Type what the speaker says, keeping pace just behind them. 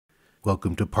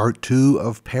Welcome to part 2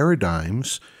 of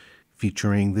Paradigms,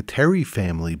 featuring the Terry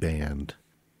Family Band.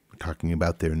 We're talking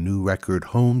about their new record,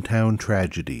 Hometown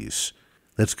Tragedies.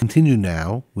 Let's continue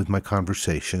now with my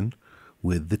conversation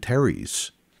with the Terrys,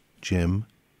 Jim,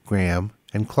 Graham,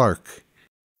 and Clark.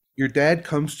 Your dad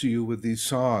comes to you with these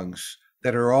songs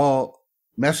that are all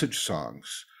message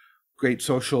songs, great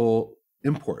social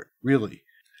import, really.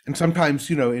 And sometimes,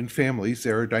 in families,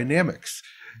 there are dynamics.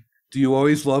 Do you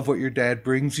always love what your dad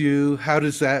brings you? How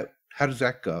does that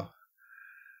go?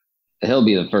 He'll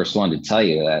be the first one to tell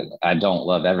you that I don't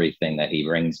love everything that he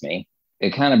brings me.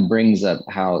 It kind of brings up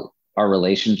how our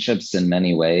relationships in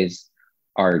many ways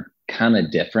are kind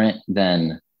of different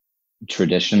than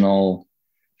traditional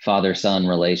father-son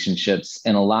relationships.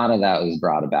 And a lot of that was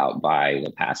brought about by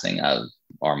the passing of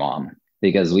our mom,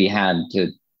 because we had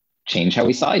to change how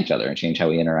we saw each other and change how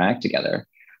we interact together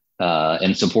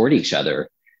and support each other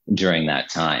during that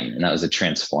time. And that was a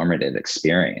transformative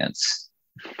experience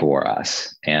for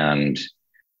us. And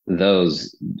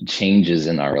those changes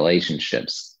in our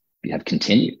relationships have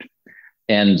continued.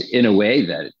 And in a way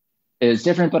that is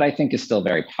different, but I think is still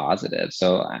very positive.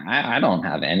 So I don't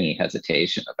have any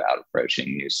hesitation about approaching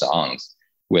new songs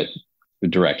with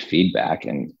direct feedback.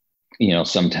 And,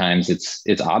 sometimes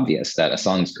it's obvious that a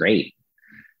song's great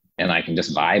and I can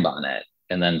just vibe on it.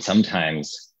 And then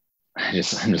sometimes I'm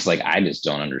just like, I just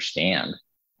don't understand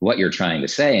what you're trying to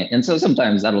say. And so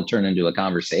sometimes that'll turn into a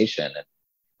conversation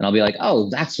and I'll be like, oh,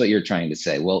 that's what you're trying to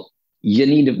say. Well,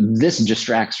 this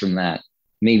distracts from that.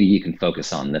 Maybe you can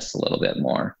focus on this a little bit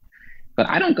more. But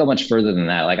I don't go much further than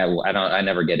that. Like I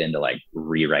never get into like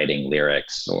rewriting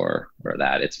lyrics or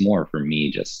that. It's more for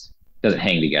me, just does it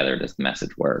hang together? Does the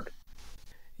message work?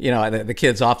 The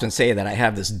kids often say that I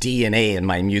have this DNA in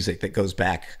my music that goes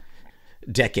back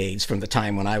decades, from the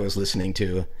time when I was listening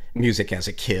to music as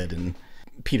a kid, and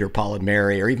Peter, Paul, and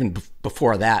Mary, or even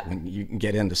before that, when you can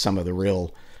get into some of the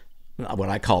real, what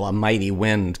I call a mighty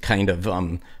wind kind of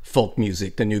folk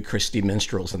music, the New Christy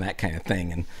Minstrels and that kind of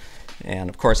thing. And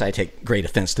of course I take great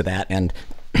offense to that, and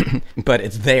but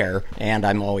it's there, and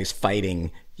I'm always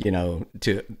fighting,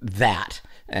 to that,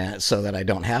 so that I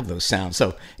don't have those sounds.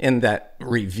 So in that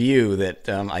review that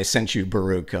I sent you,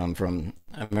 Baruch, from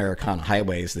Americana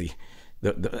Highways,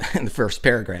 in the first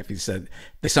paragraph, he said,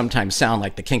 they sometimes sound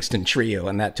like the Kingston Trio,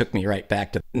 and that took me right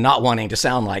back to not wanting to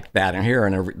sound like that. And here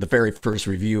in the very first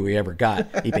review we ever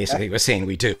got, he basically was saying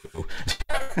we do.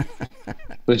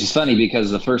 Which is funny,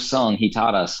 because the first song he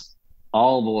taught us,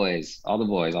 all the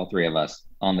boys, all three of us,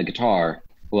 on the guitar,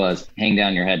 was Hang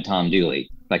Down Your Head, Tom Dooley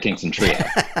by Kingston Trio.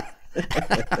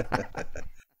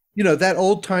 That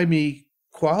old-timey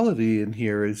quality in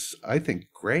here is, I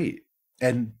think, great.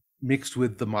 And mixed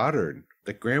with the modern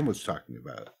that Graham was talking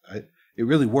about. It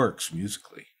really works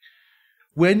musically.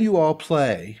 When you all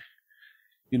play,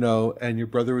 and your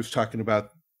brother was talking about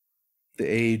the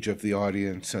age of the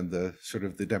audience and the sort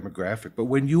of the demographic, but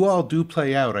when you all do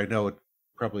play out, I know it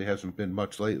probably hasn't been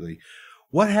much lately,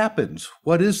 what happens?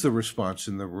 What is the response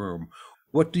in the room?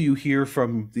 What do you hear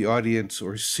from the audience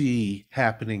or see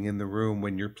happening in the room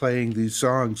when you're playing these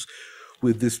songs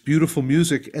with this beautiful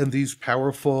music and these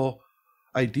powerful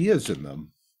ideas in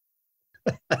them?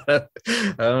 I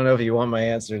don't know if you want my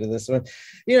answer to this one.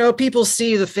 People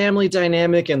see the family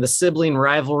dynamic and the sibling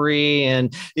rivalry,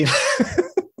 and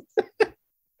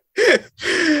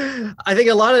I think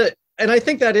and I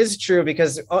think that is true,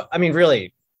 because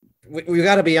really, we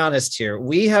got to be honest here.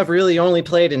 We have really only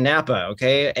played in Napa,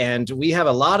 okay? And we have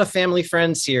a lot of family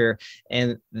friends here,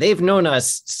 and they've known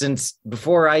us since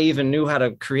before I even knew how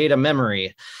to create a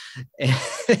memory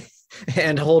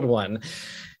and hold one.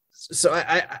 So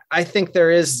I think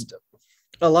there is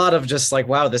a lot of just like,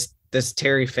 wow, this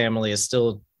Terry family is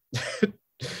still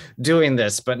doing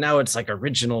this, but now it's like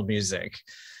original music.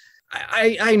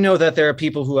 I know that there are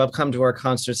people who have come to our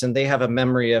concerts and they have a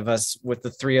memory of us with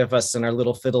the three of us and our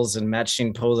little fiddles and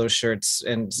matching polo shirts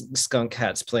and skunk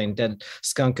hats playing Dead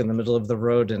Skunk in the middle of the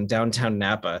road in downtown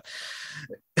Napa.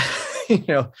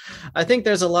 I think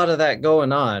there's a lot of that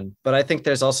going on, but I think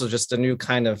there's also just a new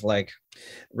kind of like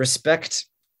respect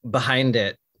behind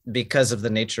it because of the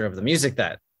nature of the music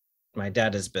that my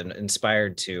dad has been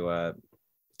inspired to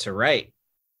write.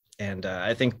 And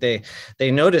I think they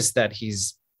notice that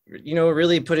he's,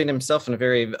 really putting himself in a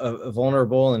very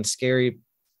vulnerable and scary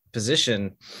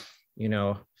position.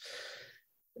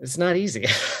 It's not easy.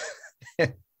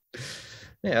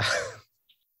 Yeah.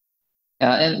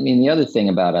 And the other thing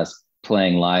about us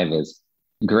playing live is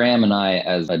Graham and I,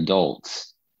 as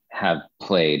adults, have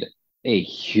played a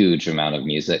huge amount of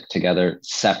music together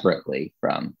separately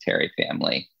from Terry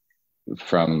family,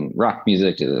 from rock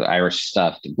music to the Irish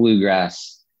stuff to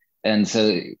bluegrass. And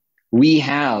so we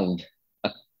have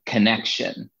a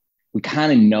connection. We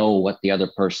kind of know what the other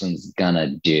person's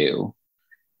gonna do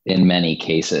in many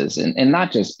cases. And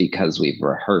not just because we've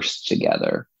rehearsed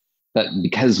together, but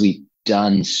because we've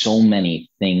done so many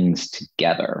things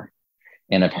together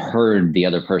and have heard the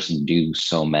other person do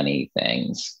so many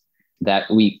things, that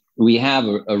we have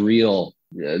a real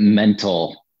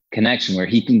mental connection where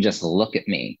he can just look at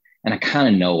me and I kind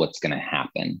of know what's going to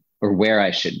happen or where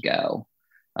I should go.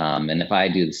 And if I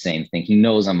do the same thing, he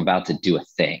knows I'm about to do a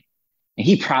thing. And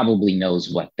he probably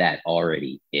knows what that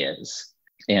already is.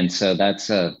 And so that's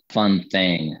a fun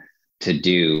thing to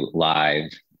do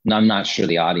live. And I'm not sure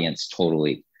the audience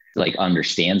totally like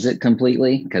understands it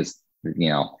completely, because, you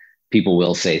know, people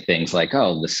will say things like,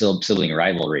 oh, the sibling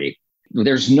rivalry.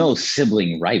 There's no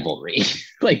sibling rivalry.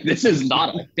 Like, this is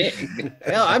not a thing.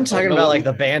 Well, I'm talking about like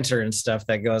the banter and stuff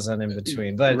that goes on in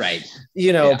between, but right.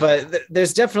 You know, but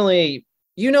there's definitely,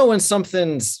 you know, when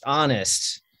something's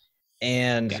honest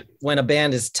and when a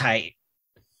band is tight,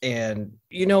 and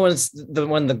you know,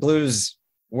 when the glue's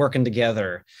working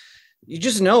together, you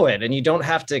just know it and you don't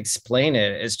have to explain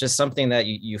it. It's just something that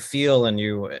you feel and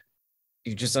you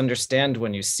just understand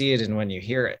when you see it and when you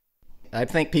hear it. I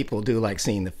think people do like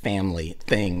seeing the family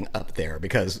thing up there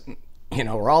because, you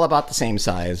know, we're all about the same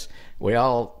size. We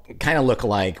all kind of look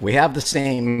alike. We have the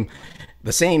same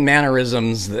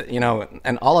mannerisms, that, you know,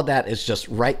 and all of that is just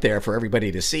right there for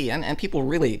everybody to see. And people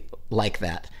really like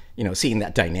that, you know, seeing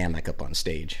that dynamic up on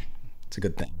stage. It's a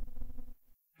good thing.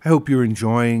 I hope you're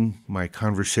enjoying my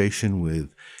conversation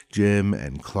with Jim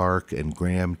and Clark and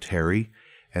Graham Terry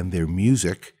and their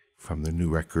music from the new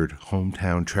record,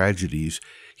 Hometown Tragedies.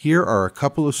 Here are a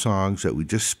couple of songs that we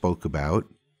just spoke about.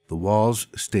 The Walls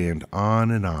Stand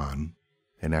On,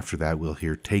 and after that we'll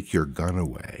hear Take Your Gun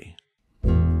Away.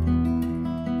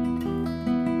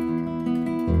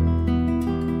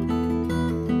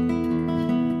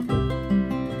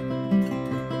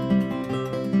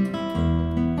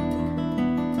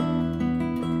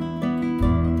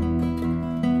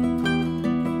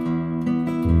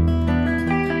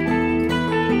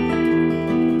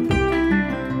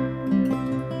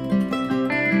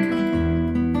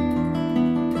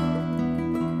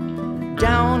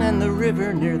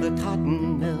 River near the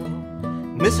cotton mill,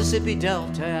 Mississippi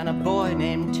Delta, and a boy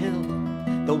named Till.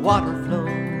 The water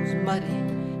flows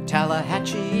muddy,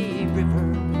 Tallahatchie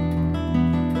River.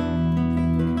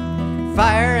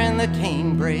 Fire in the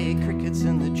canebrake, crickets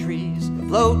in the trees,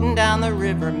 floating down the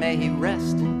river. May he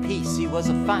rest in peace. He was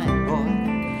a fine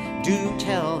boy, do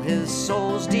tell his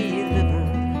soul's delivered.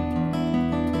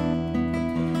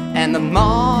 And the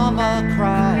mama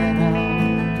cried out,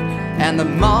 and the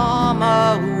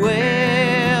mama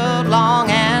wailed long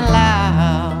and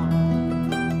loud.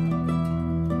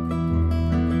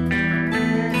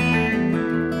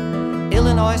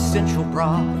 Illinois Central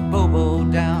brought Bobo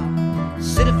down,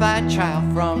 citified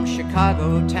child from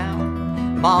Chicago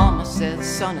town. Mama said,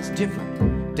 son, it's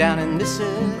different down in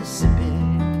Mississippi.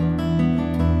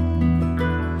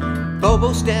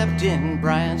 Bobo stepped in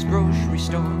Brian's grocery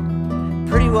store,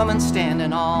 pretty woman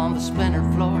standing on the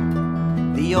splintered floor.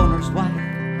 The owner's wife,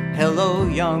 hello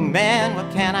young man, what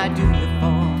can I do you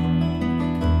for?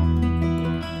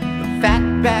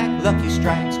 Fatback, Lucky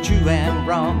Strikes, chew and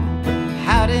rum.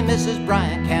 Howdy Mrs.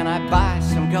 Bryant, can I buy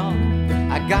some gum?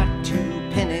 I got 2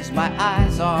 pennies, my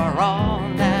eyes are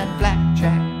on that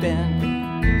blackjack bin.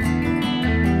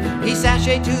 He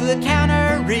sashayed to the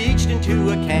counter, reached into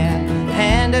a can,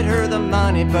 handed her the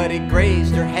money, but it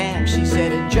grazed her hand. She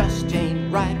said it just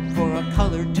ain't right for a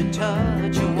colored to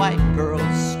touch a white girl's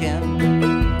skin.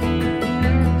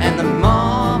 And the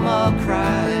mama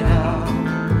cried out,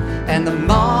 and the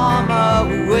mama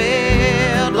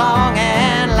wailed long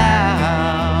and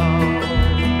loud.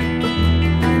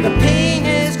 The paint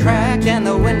is cracked and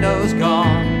the window's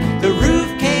gone, the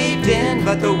roof caved in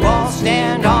but the walls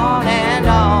stand on and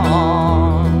on.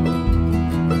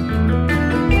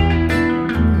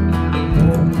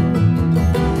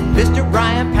 Mr.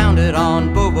 Bryant pounded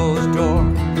on Bobo's door,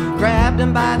 grabbed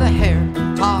him by the hair,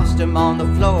 tossed him on the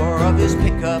floor of his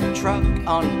pickup truck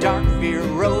on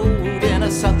Darkfield Road in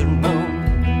a southern moon.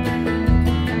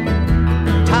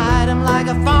 Tied him like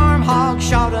a farm hog,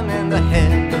 shot him in the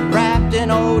head, wrapped an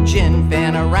old gin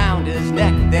fan around his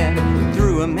neck, then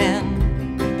threw him in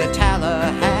the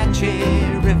Tallahatchie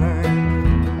River.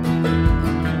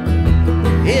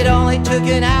 It only took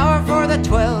an hour for the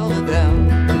 12 of them,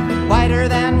 whiter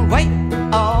than white,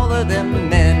 all of them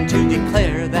men, to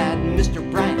declare that Mr.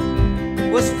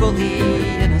 Bryant was fully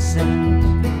innocent.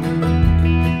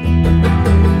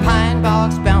 Pine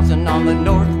bogs bouncing on the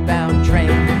northbound train,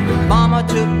 Mama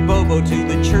took Bobo to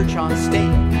the church on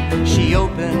State, He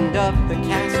opened up the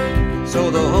casket so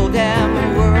the whole damn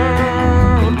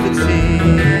world could see.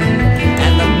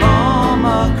 And the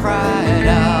mama cried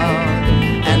out,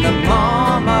 and the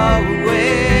mama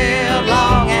wailed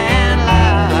long and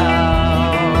loud.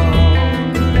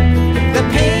 The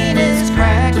paint is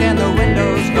cracked and the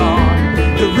window's gone.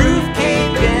 The roof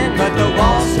caved in, but the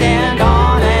walls stand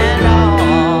on and on.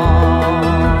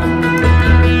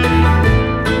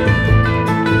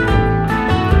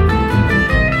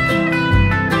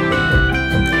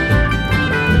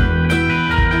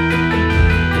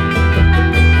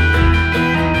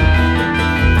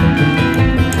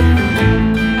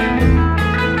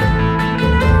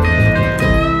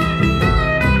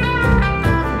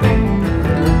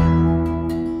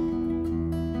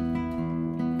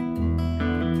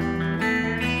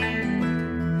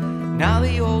 Now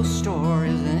the old store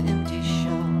is an empty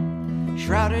shell,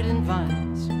 shrouded in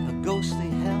vines, a ghostly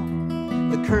hell.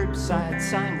 The curbside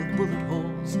sign with bullet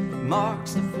holes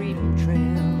marks the freedom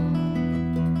trail.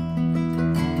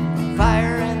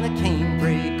 Fire in the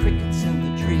canebrake, crickets in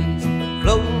the trees,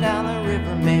 floating down the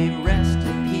river, may rest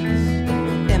in peace.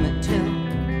 Emmett Till,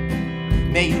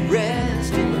 may you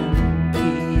rest in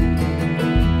peace.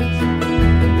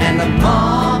 And the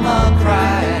mama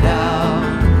cried out,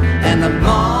 and the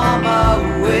mama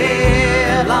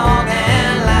wailed long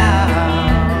and loud.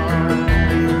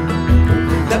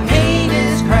 The paint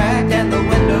is cracked and the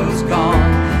window's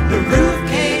gone. The roof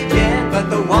caved in, but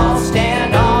the walls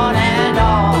stand on and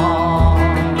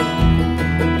on.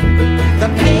 The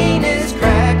paint is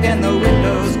cracked and the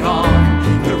window's gone.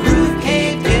 The roof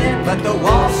caved in, but the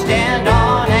walls stand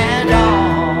on and on.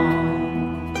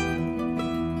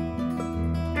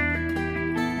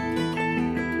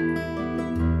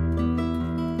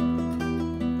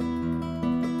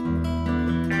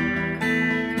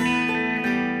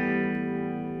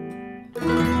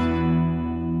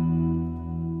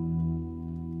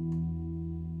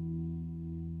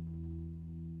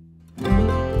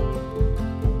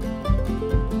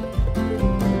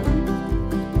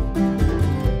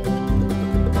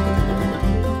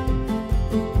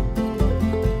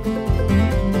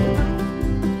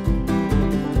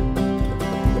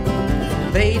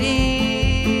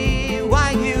 Lady,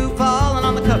 why you falling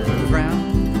on the covered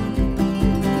ground?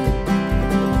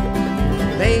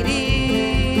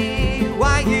 Lady,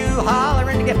 why you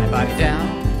hollering to get my body down?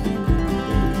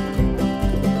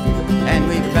 And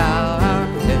we bow our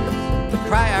heads,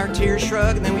 cry our tears,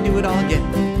 shrug, and then we do it all again.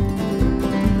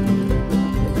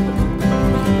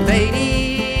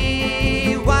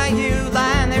 Lady, why you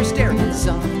lying there staring at the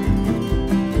sun?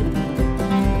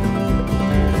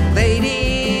 Lady,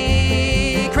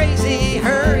 crazy,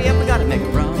 hurry up, we gotta make a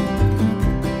run.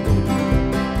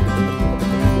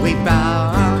 We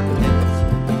bow our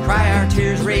heads, cry our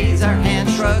tears, raise our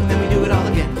hands, shrug, then we do it all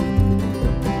again.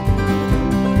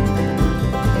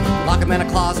 Lock him in a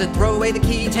closet, throw away the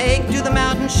key, take him to the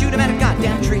mountain, shoot him at a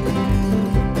goddamn tree.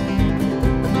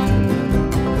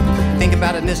 Think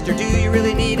about it, mister, do you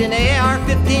really need an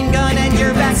AR-15 gun in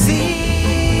your backseat?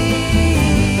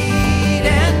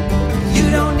 And you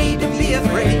don't need to be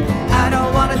afraid, I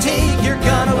don't want to take your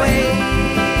gun away.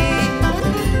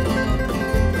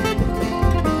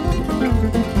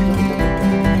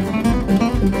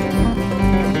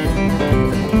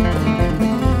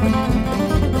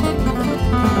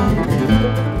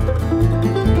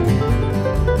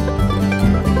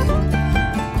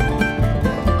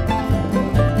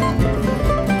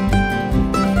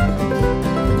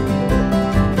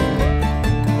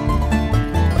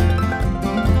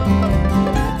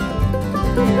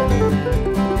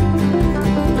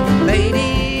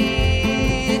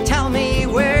 Lady, tell me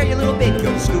where your little baby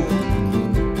goes to school.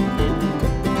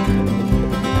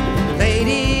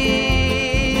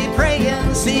 Lady, pray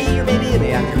and see your baby in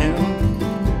the afternoon.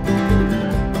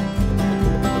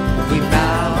 We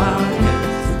bow our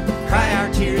heads, cry our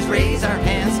tears, raise our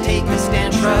hands, take a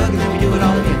stand, shrug, and then we do it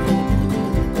all again.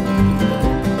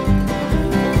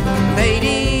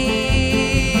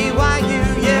 Lady, why you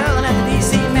yelling at the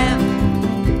DC man?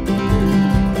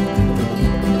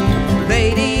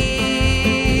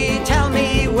 Lady, tell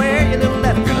me where your little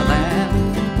letter gonna land.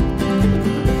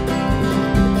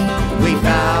 We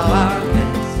bow our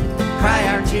heads, cry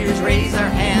our tears, raise our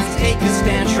hands, take a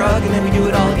stand, shrug, and then we do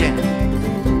it all again.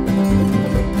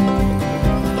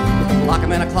 Lock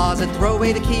him in a closet, throw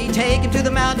away the key, take him to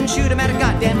the mountain, shoot him at a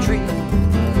goddamn tree.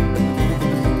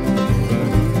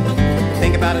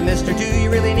 Think about it, mister, do you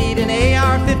really need an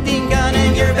AR-15 gun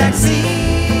in your backseat?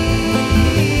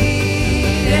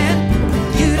 And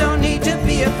you don't need to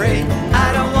be afraid,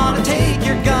 I don't want to take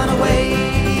your gun away.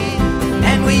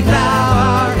 And we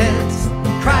bow our heads,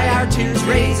 cry our tears, tears,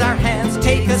 raise our hands,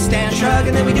 take a stand, shrug,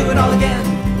 and then we do it all again.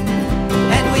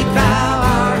 And we bow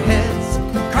our heads,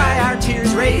 cry our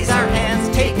tears, raise our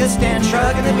hands, take a stand,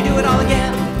 shrug, and then we do it all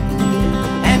again.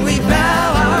 And we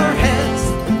bow our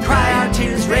heads, cry our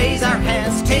tears, raise our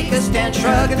hands, take a stand,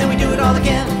 shrug, and then we do it all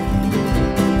again.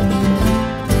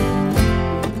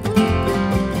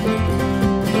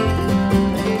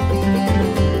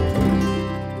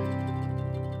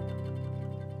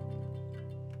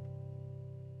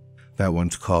 That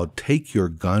one's called Take Your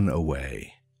Gun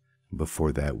Away.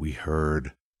 Before that, we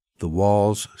heard The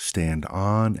Walls Stand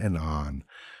On and On,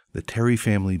 the Terry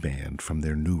Family Band from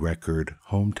their new record,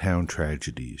 Hometown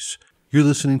Tragedies. You're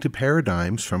listening to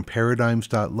Paradigms from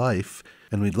Paradigms.life,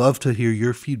 and we'd love to hear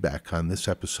your feedback on this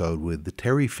episode with the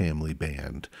Terry Family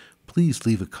Band. Please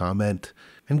leave a comment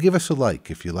and give us a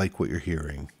like if you like what you're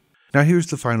hearing. Now here's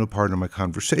the final part of my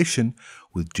conversation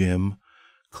with Jim,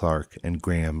 Clark, and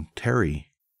Graham Terry.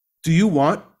 Do you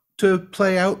want to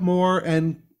play out more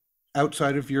and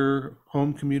outside of your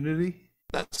home community?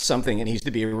 That's something that needs to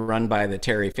be run by the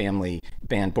Terry Family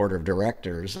Band Board of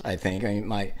Directors, I think. I mean,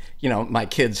 my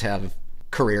kids have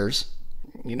careers.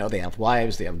 You know, they have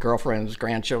wives, they have girlfriends,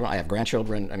 grandchildren. I have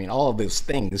grandchildren. I mean, all of those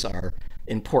things are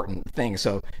important things.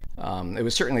 So it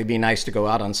would certainly be nice to go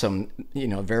out on some,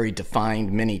 very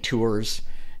defined mini tours,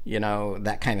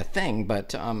 that kind of thing.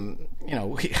 But,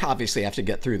 we obviously have to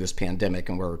get through this pandemic,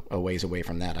 and we're a ways away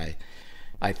from that,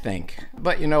 I think.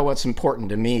 But, what's important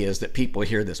to me is that people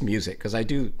hear this music, because I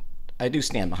do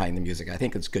stand behind the music. I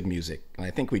think it's good music, and I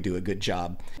think we do a good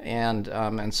job.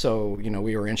 And so,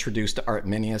 we were introduced to Art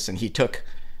Minius, and he took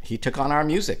on our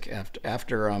music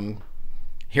after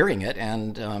hearing it.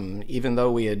 And even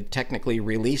though we had technically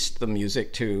released the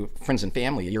music to friends and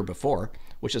family a year before,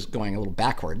 which is going a little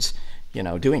backwards,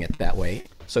 doing it that way.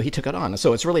 So he took it on.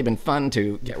 So it's really been fun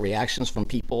to get reactions from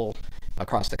people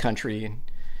across the country.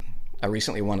 I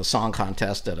recently won a song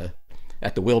contest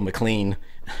at the Will McLean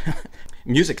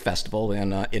Music Festival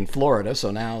in Florida.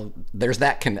 So now there's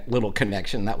that little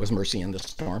connection. That was Mercy in the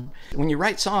Storm. When you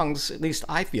write songs, at least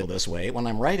I feel this way. When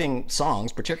I'm writing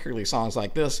songs, particularly songs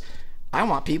like this, I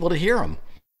want people to hear them.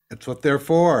 That's what they're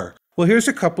for. Well, here's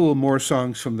a couple of more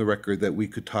songs from the record that we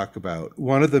could talk about.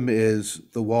 One of them is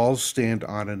The Walls Stand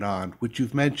On and On, which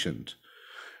you've mentioned.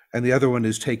 And the other one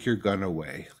is Take Your Gun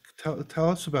Away. Tell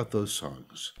us about those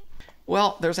songs.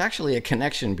 Well, there's actually a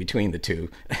connection between the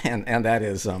two, and that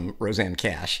is Rosanne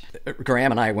Cash.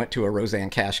 Graham and I went to a Rosanne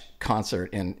Cash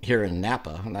concert here in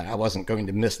Napa, and I wasn't going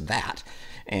to miss that.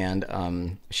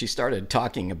 And she started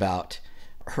talking about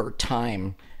her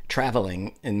time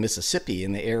traveling in Mississippi,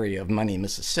 in the area of Money,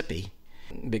 Mississippi,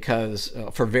 because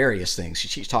for various things.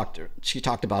 She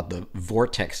talked about the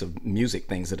vortex of music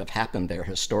things that have happened there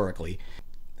historically.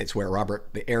 It's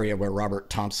the area where Robert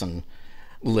Thompson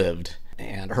lived,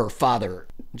 and her father,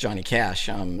 Johnny Cash,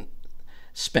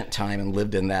 spent time and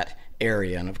lived in that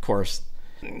area. And of course,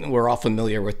 we're all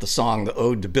familiar with the song, the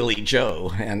Ode to Billy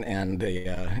Joe, and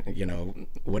the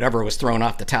whatever was thrown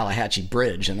off the Tallahatchie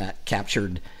Bridge, and that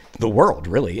captured the world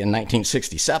really in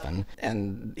 1967.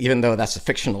 And even though that's a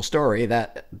fictional story,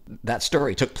 that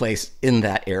story took place in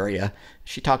that area.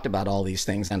 She talked about all these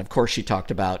things, and of course she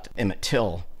talked about Emmett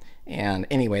Till. And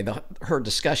anyway, her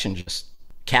discussion just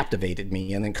captivated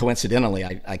me. And then coincidentally,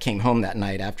 I came home that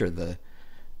night after the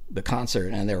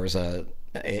concert, and there was a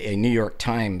New York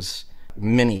Times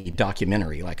mini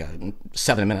documentary, like a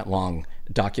 7-minute long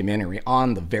documentary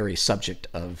on the very subject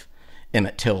of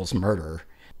Emmett Till's murder.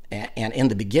 And in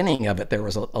the beginning of it, there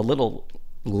was a little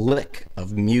lick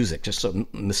of music, just a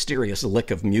mysterious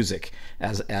lick of music,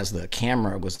 as the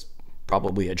camera was,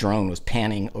 probably a drone, was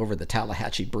panning over the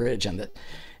Tallahatchie Bridge and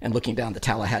looking down the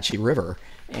Tallahatchie River.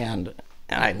 And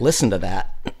I listened to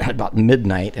that about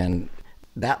midnight, and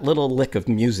that little lick of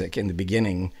music in the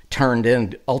beginning turned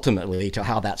in ultimately to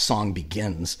how that song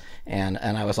begins. And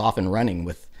I was off and running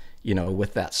with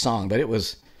that song. But it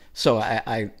was, so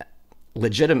I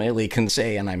legitimately can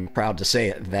say, and I'm proud to say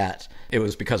it, that it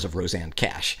was because of Rosanne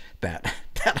Cash that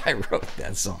I wrote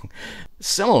that song.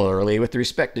 Similarly, with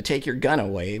respect to Take Your Gun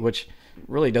Away, which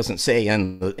really doesn't say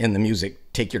in the music,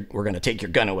 we're going to take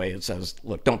your gun away. It says,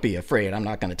 look, don't be afraid. I'm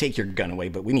not going to take your gun away,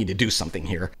 but we need to do something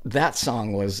here. That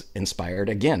song was inspired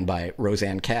again by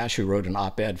Rosanne Cash, who wrote an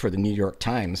op-ed for the New York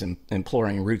Times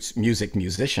imploring roots music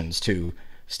musicians to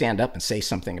stand up and say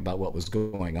something about what was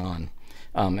going on.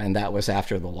 And that was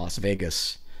after the Las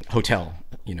Vegas hotel,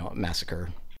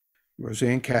 massacre.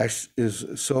 Rosanne Cash is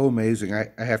so amazing.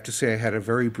 I have to say I had a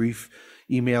very brief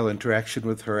email interaction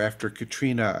with her. After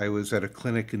Katrina, I was at a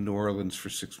clinic in New Orleans for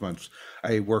 6 months.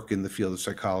 I work in the field of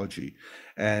psychology.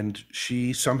 And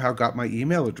she somehow got my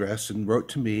email address and wrote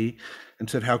to me and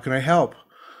said, how can I help?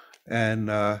 And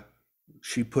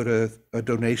she put a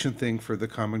donation thing for the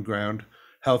Common Ground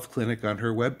Health Clinic on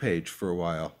her webpage for a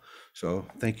while. So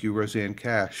thank you, Roseanne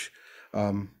Cash,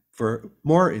 for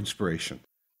more inspiration.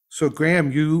 So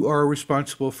Graham, you are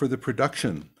responsible for the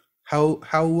production.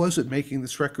 How was it making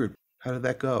this record? How did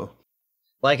that go?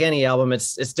 Like any album,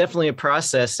 it's definitely a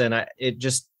process, and it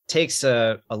just takes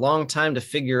a long time to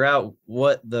figure out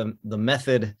what the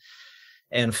method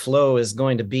and flow is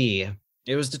going to be.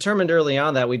 It was determined early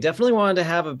on that we definitely wanted to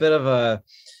have a bit of a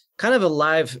kind of a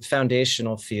live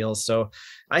foundational feel. So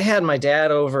I had my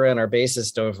dad over and our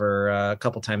bassist over a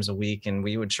couple times a week, and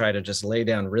we would try to just lay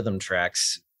down rhythm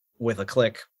tracks with a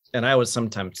click. And I would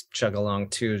sometimes chug along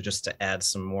too, just to add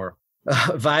some more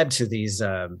vibe to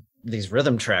these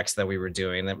rhythm tracks that we were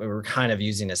doing, that we were kind of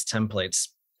using as templates.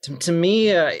 To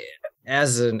me,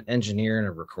 as an engineer and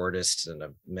a recordist and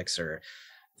a mixer,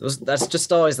 that's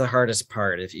just always the hardest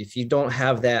part. If you don't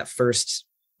have that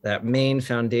main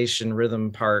foundation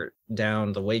rhythm part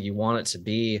down the way you want it to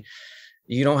be,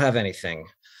 you don't have anything.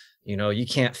 You know, you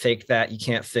can't fake that. You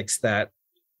can't fix that.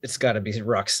 It's got to be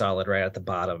rock solid right at the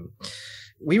bottom.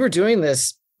 We were doing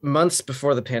this months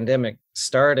before the pandemic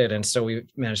started, and so we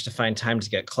managed to find time to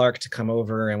get Clark to come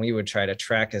over, and we would try to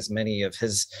track as many of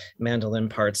his mandolin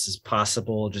parts as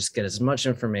possible, just get as much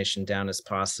information down as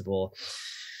possible,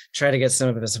 try to get some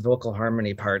of his vocal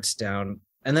harmony parts down.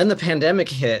 And then the pandemic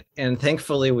hit, and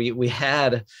thankfully we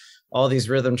had all these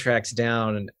rhythm tracks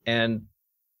down, and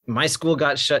my school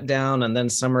got shut down, and then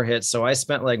summer hit, so I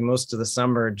spent like most of the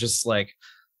summer just like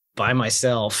by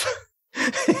myself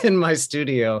in my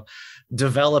studio,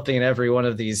 developing every one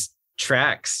of these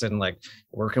tracks and like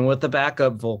working with the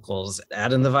backup vocals,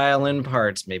 adding the violin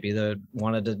parts, maybe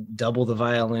wanted to double the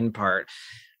violin part,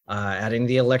 adding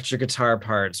the electric guitar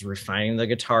parts, refining the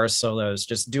guitar solos,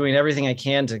 just doing everything I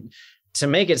can to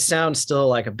make it sound still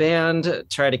like a band,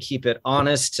 try to keep it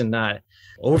honest and not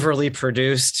overly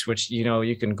produced, which, you know,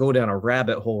 you can go down a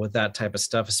rabbit hole with that type of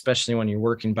stuff, especially when you're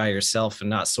working by yourself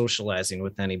and not socializing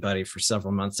with anybody for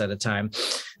several months at a time.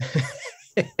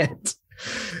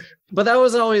 But that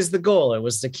was always the goal. It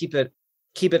was to keep it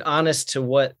honest to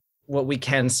what we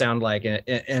can sound like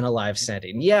in a live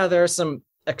setting. Yeah, there are some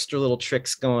extra little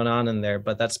tricks going on in there,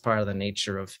 but that's part of the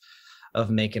nature of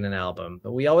making an album.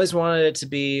 But we always wanted it to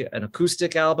be an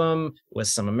acoustic album with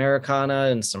some Americana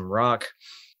and some rock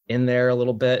in there a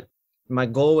little bit. My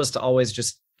goal was to always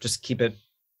just keep it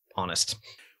honest.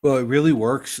 Well, it really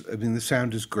works. I mean, the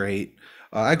sound is great.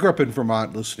 I grew up in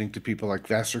Vermont listening to people like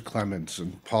Vassar Clements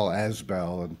and Paul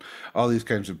Asbell and all these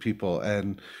kinds of people,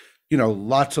 and, you know,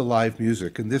 lots of live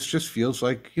music. And this just feels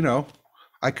like, you know,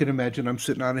 I could imagine I'm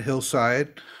sitting on a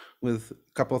hillside with a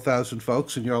couple thousand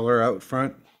folks and y'all are out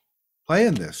front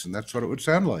playing this, and that's what it would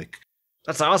sound like.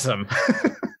 That's awesome.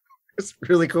 It's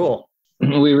really cool.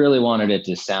 We really wanted it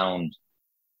to sound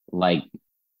like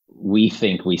we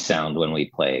think we sound when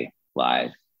we play live.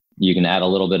 You can add a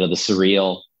little bit of the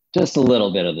surreal, just a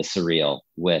little bit of the surreal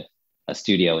with a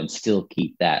studio and still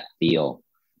keep that feel.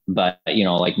 But, you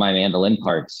know, like my mandolin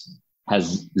parts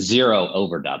has zero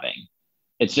overdubbing.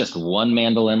 It's just one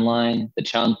mandolin line, the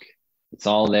chunk, it's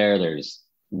all there. There's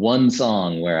one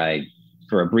song where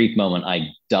for a brief moment, I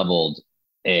doubled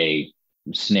a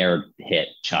snare hit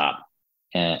chop.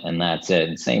 And that's it.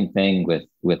 And same thing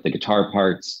with the guitar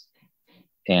parts.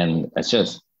 And that's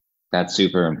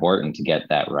super important to get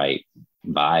that right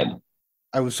vibe.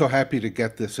 I was so happy to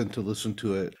get this and to listen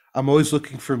to it. I'm always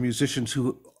looking for musicians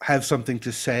who have something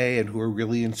to say and who are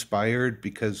really inspired,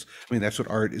 because, I mean, that's what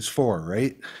art is for,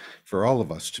 right? For all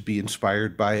of us to be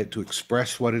inspired by it, to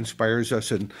express what inspires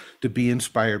us and to be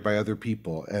inspired by other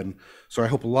people. And so I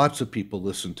hope lots of people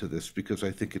listen to this, because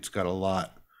I think it's got a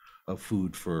lot of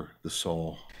food for the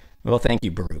soul. Well, thank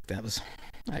you, Baruch.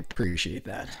 I appreciate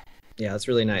that. Yeah, that's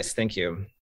really nice. Thank you.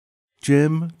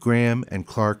 Jim, Graham, and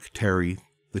Clark Terry,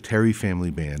 the Terry Family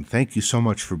Band, thank you so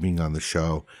much for being on the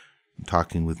show and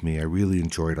talking with me. I really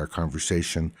enjoyed our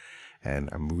conversation, and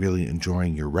I'm really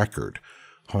enjoying your record,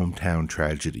 Hometown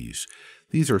Tragedies.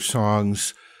 These are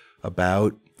songs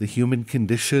about the human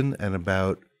condition and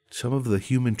about some of the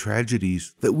human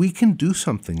tragedies that we can do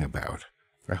something about.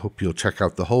 I hope you'll check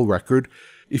out the whole record.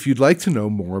 If you'd like to know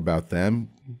more about them,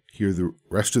 hear the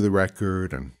rest of the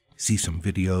record, and see some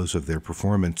videos of their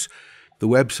performance, the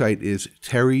website is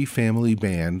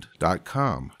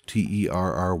terryfamilyband.com, Terry,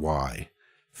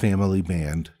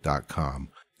 familyband.com.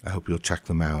 I hope you'll check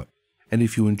them out. And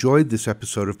if you enjoyed this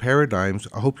episode of Paradigms,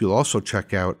 I hope you'll also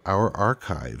check out our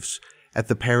archives at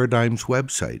the Paradigms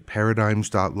website,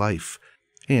 paradigms.life,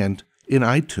 and in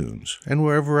iTunes and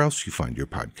wherever else you find your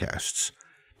podcasts.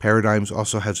 Paradigms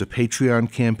also has a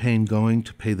Patreon campaign going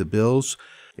to pay the bills.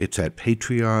 It's at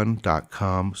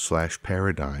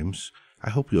patreon.com/paradigms. I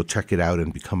hope you'll check it out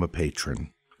and become a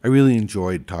patron. I really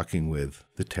enjoyed talking with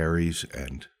the Terrys,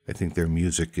 and I think their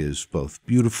music is both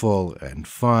beautiful and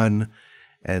fun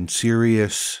and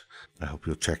serious. I hope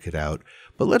you'll check it out.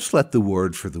 But let's let the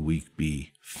word for the week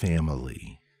be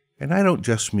family. And I don't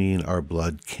just mean our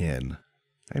blood kin.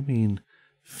 I mean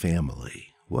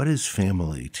family. What is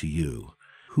family to you?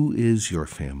 Who is your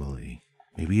family?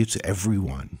 Maybe it's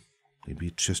everyone. Maybe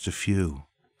it's just a few.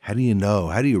 How do you know?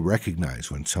 How do you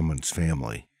recognize when someone's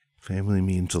family? Family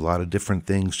means a lot of different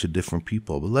things to different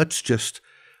people, but let's just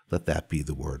let that be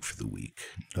the word for the week.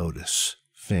 Notice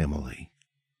family.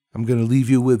 I'm going to leave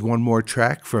you with one more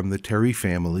track from the Terry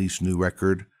family's new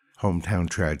record, Hometown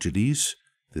Tragedies.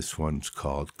 This one's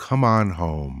called Come On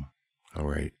Home. All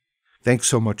right. Thanks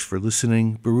so much for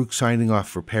listening. Baruch signing off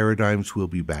for Paradigms. We'll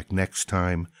be back next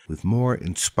time with more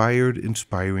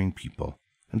inspiring people.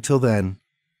 Until then,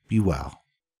 be well.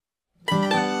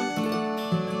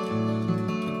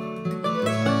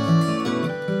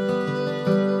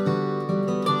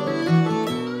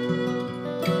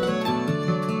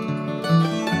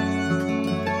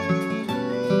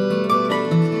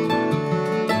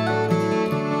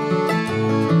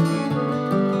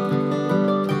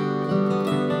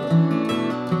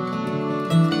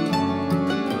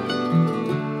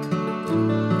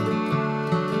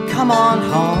 Come on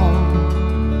home,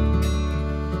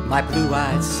 my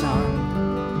blue-eyed son.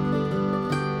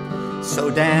 So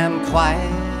damn quiet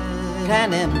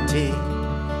and empty.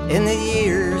 In the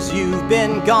years you've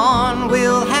been gone,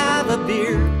 we'll have a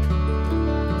beer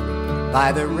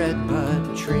by the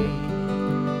redbud tree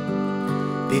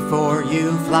before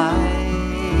you fly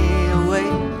away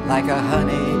like a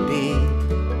honeybee.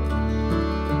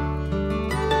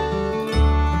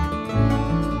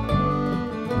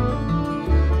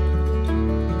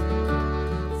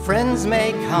 Friends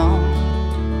may come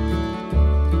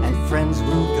and friends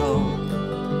will go.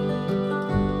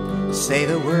 Say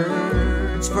the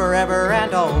words forever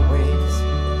and always.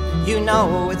 You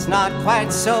know it's not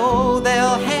quite so.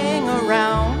 They'll hang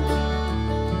around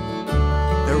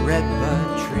the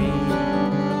redbud tree,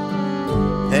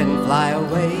 then fly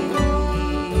away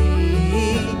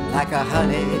like a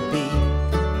honeybee.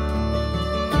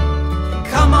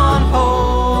 Come on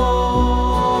home,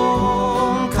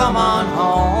 come on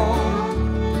home.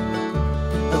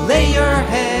 Lay your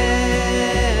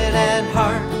head and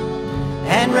heart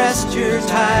and rest your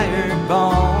tired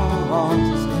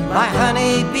bones. My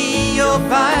honeybee, you'll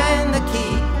find the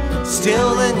key.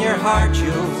 Still in your heart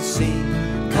you'll see.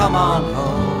 Come on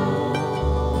home.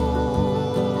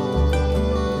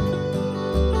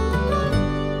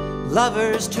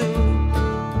 Lovers too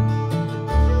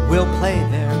will play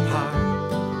their part,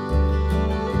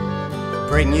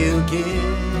 bring you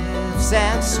gifts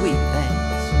and sweet things.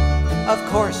 Of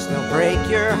course they'll break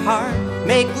your heart,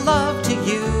 make love to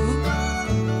you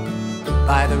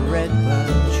by the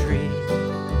redbud tree,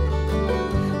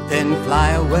 then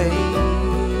fly away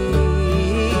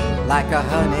like a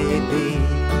honeybee.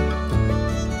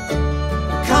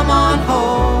 Come on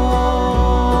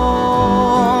home,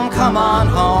 come on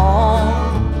home.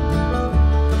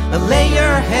 Lay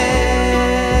your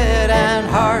head and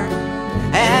heart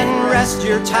and rest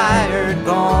your tired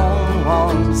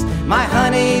bones. My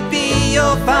honeybee,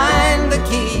 you'll find the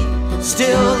key.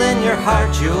 Still in your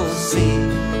heart you'll see.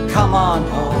 Come on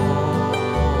home.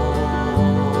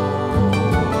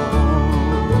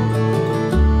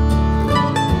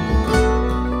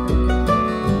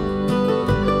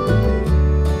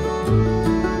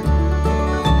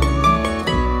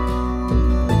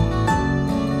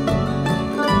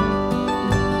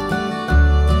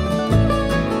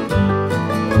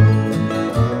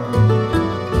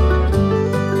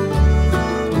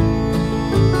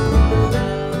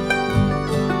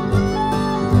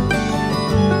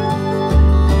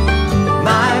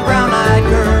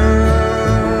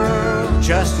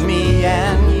 Just me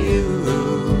and you.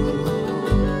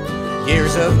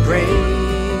 Years of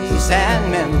grace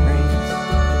and memories.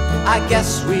 I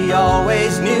guess we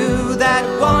always knew that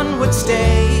one would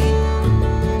stay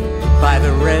by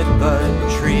the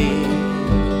redbud tree,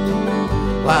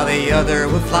 while the other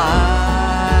would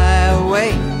fly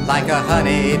away like a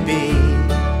honeybee.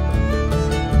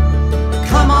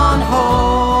 Come on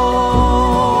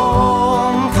home,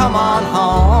 come on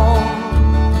home.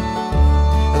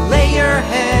 Lay your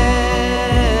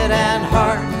head and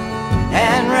heart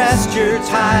and rest your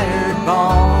tired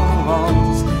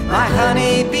bones. My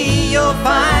honeybee, you'll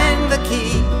find the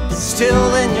key.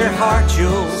 Still in your heart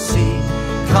you'll see.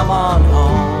 Come on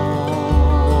home.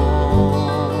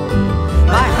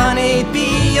 My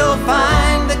honeybee, you'll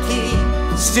find the key.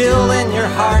 Still in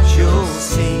your heart you'll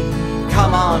see.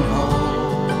 Come on home.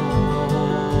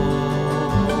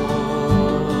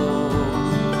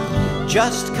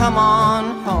 Just come on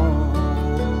home.